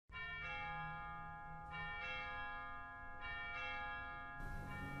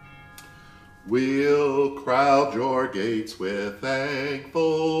We'll crowd your gates with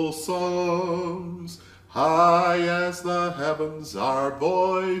thankful songs. High as the heavens our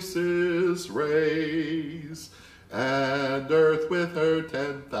voices raise, and earth with her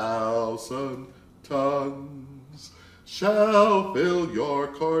 10,000 tongues shall fill your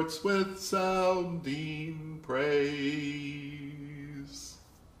courts with sounding praise.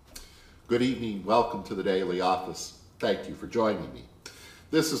 Good evening. Welcome to the Daily Office. Thank you for joining me.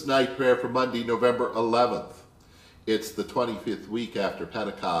 This is night prayer for Monday, November 11th. It's the 25th week after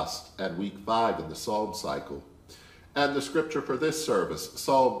Pentecost and week 5 in the Psalm cycle. And the scripture for this service,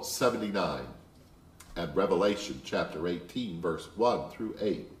 Psalm 79 and Revelation chapter 18, verse 1 through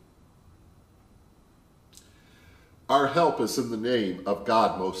 8. Our help is in the name of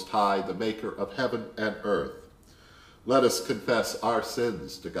God Most High, the maker of heaven and earth. Let us confess our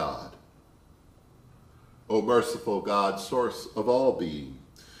sins to God. O merciful God, source of all being,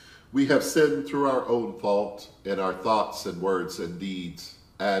 we have sinned through our own fault in our thoughts and words and deeds,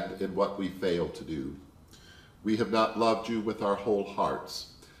 and in what we fail to do. We have not loved you with our whole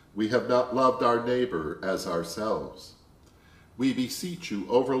hearts. We have not loved our neighbor as ourselves. We beseech you,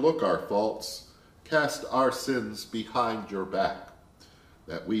 overlook our faults, cast our sins behind your back,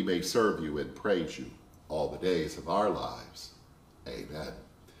 that we may serve you and praise you all the days of our lives. Amen.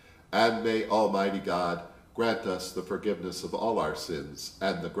 And may Almighty God grant us the forgiveness of all our sins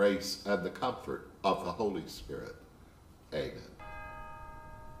and the grace and the comfort of the Holy Spirit. Amen.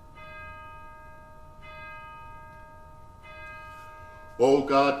 O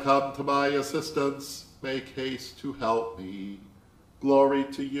God, come to my assistance. Make haste to help me. Glory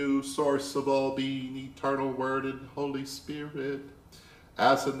to you, source of all being, eternal Word and Holy Spirit,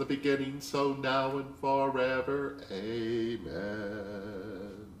 as in the beginning, so now and forever. Amen.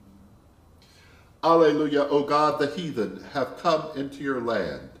 Alleluia, O God, the heathen have come into your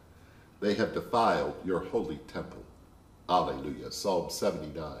land. They have defiled your holy temple. Alleluia, Psalm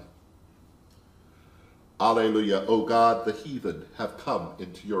 79. Alleluia, O God, the heathen have come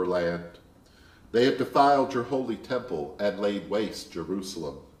into your land. They have defiled your holy temple and laid waste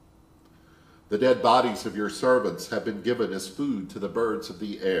Jerusalem. The dead bodies of your servants have been given as food to the birds of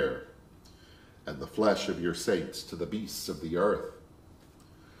the air, and the flesh of your saints to the beasts of the earth.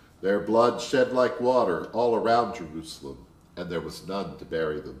 Their blood shed like water all around Jerusalem, and there was none to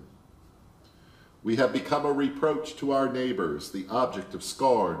bury them. We have become a reproach to our neighbors, the object of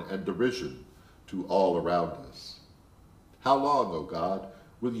scorn and derision to all around us. How long, O God,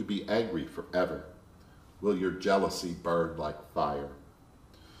 will you be angry forever? Will your jealousy burn like fire?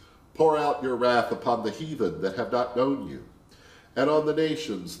 Pour out your wrath upon the heathen that have not known you, and on the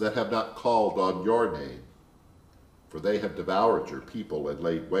nations that have not called on your name. For they have devoured your people and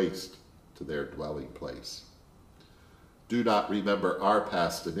laid waste to their dwelling place. Do not remember our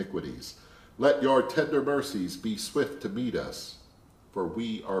past iniquities. Let your tender mercies be swift to meet us, for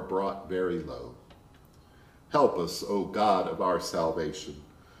we are brought very low. Help us, O God of our salvation,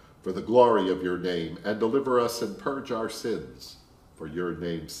 for the glory of your name, and deliver us and purge our sins for your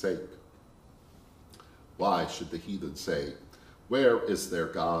name's sake. Why should the heathen say, where is their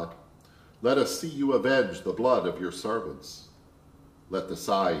God? Let us see you avenge the blood of your servants. Let the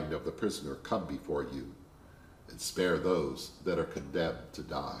sighing of the prisoner come before you, and spare those that are condemned to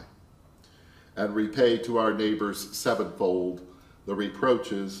die. And repay to our neighbors sevenfold the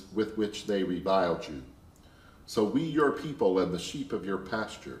reproaches with which they reviled you. So we, your people, and the sheep of your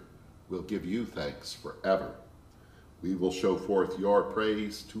pasture, will give you thanks forever. We will show forth your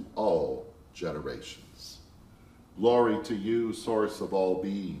praise to all generations. Glory to you, source of all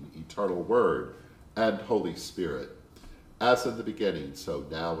being, eternal Word and Holy Spirit, as in the beginning, so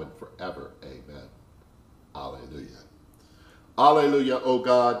now and forever. Amen. Alleluia. Alleluia, O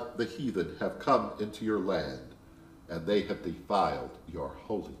God, the heathen have come into your land, and they have defiled your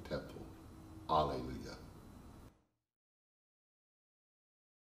holy temple. Alleluia.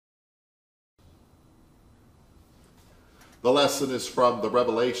 The lesson is from the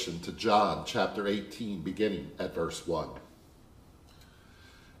Revelation to John, chapter 18, beginning at verse 1.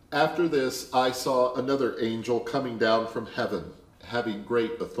 After this, I saw another angel coming down from heaven, having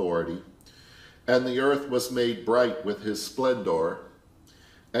great authority, and the earth was made bright with his splendor.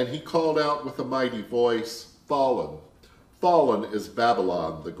 And he called out with a mighty voice, Fallen, fallen is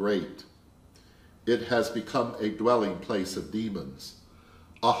Babylon the Great. It has become a dwelling place of demons,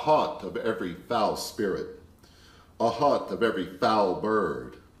 a haunt of every foul spirit, a haunt of every foul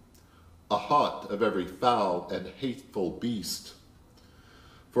bird, a haunt of every foul and hateful beast.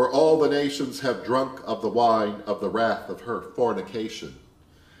 For all the nations have drunk of the wine of the wrath of her fornication,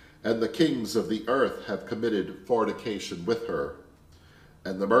 and the kings of the earth have committed fornication with her,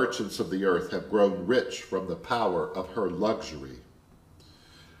 and the merchants of the earth have grown rich from the power of her luxury.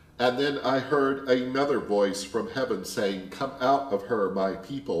 And then I heard another voice from heaven saying, "Come out of her, my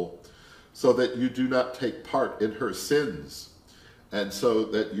people, so that you do not take part in her sins, and so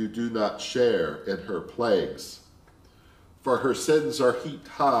that you do not share in her plagues. For her sins are heaped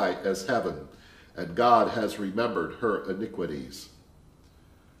high as heaven, and God has remembered her iniquities.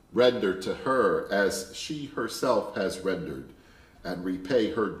 Render to her as she herself has rendered, and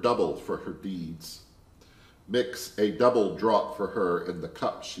repay her double for her deeds. Mix a double draught for her in the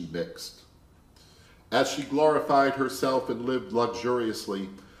cup she mixed. As she glorified herself and lived luxuriously,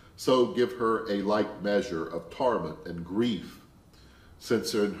 so give her a like measure of torment and grief,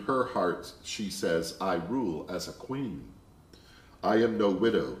 since in her heart she says, 'I rule as a queen. I am no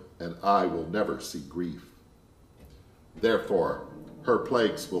widow, and I will never see grief.' Therefore, her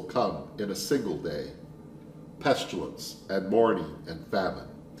plagues will come in a single day, pestilence and mourning and famine,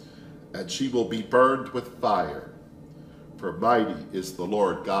 and she will be burned with fire, for mighty is the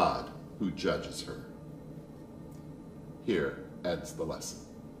Lord God who judges her." Here ends the lesson.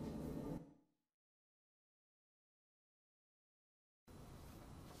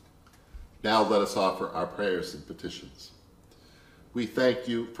 Now let us offer our prayers and petitions. We thank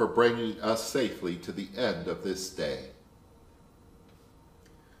you for bringing us safely to the end of this day.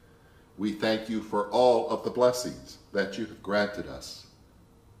 We thank you for all of the blessings that you have granted us.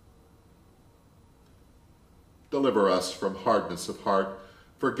 Deliver us from hardness of heart.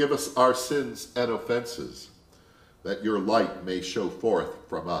 Forgive us our sins and offenses, that your light may show forth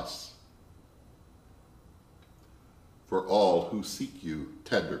from us. For all who seek you,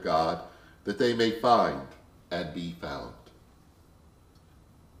 tender God, that they may find and be found.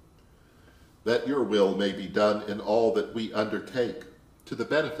 That your will may be done in all that we undertake, to the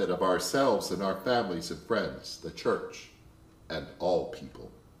benefit of ourselves and our families and friends, the church, and all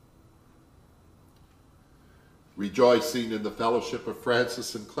people. Rejoicing in the fellowship of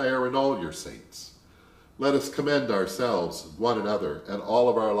Francis and Clare and all your saints, let us commend ourselves, one another, and all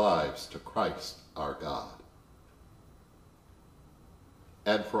of our lives to Christ our God,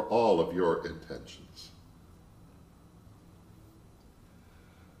 and for all of your intentions.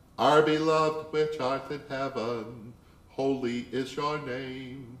 Our beloved which art in heaven, holy is your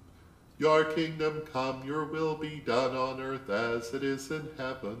name. Your kingdom come, your will be done on earth as it is in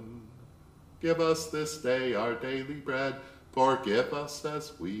heaven. Give us this day our daily bread. Forgive us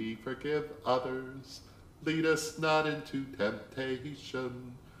as we forgive others. Lead us not into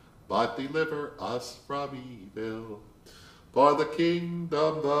temptation, but deliver us from evil. For the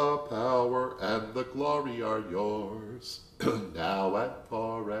kingdom, the power, and the glory are yours, now and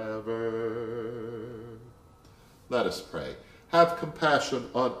forever. Let us pray. Have compassion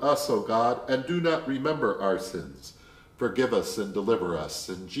on us, O God, and do not remember our sins. Forgive us and deliver us.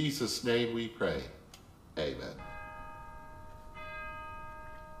 In Jesus' name we pray. Amen.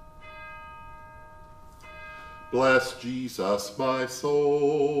 Bless Jesus, my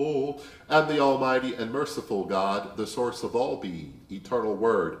soul, and the Almighty and merciful God, the source of all being, eternal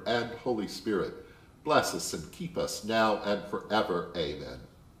Word, and Holy Spirit, bless us and keep us now and forever. Amen.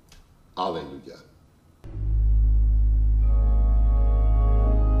 Alleluia.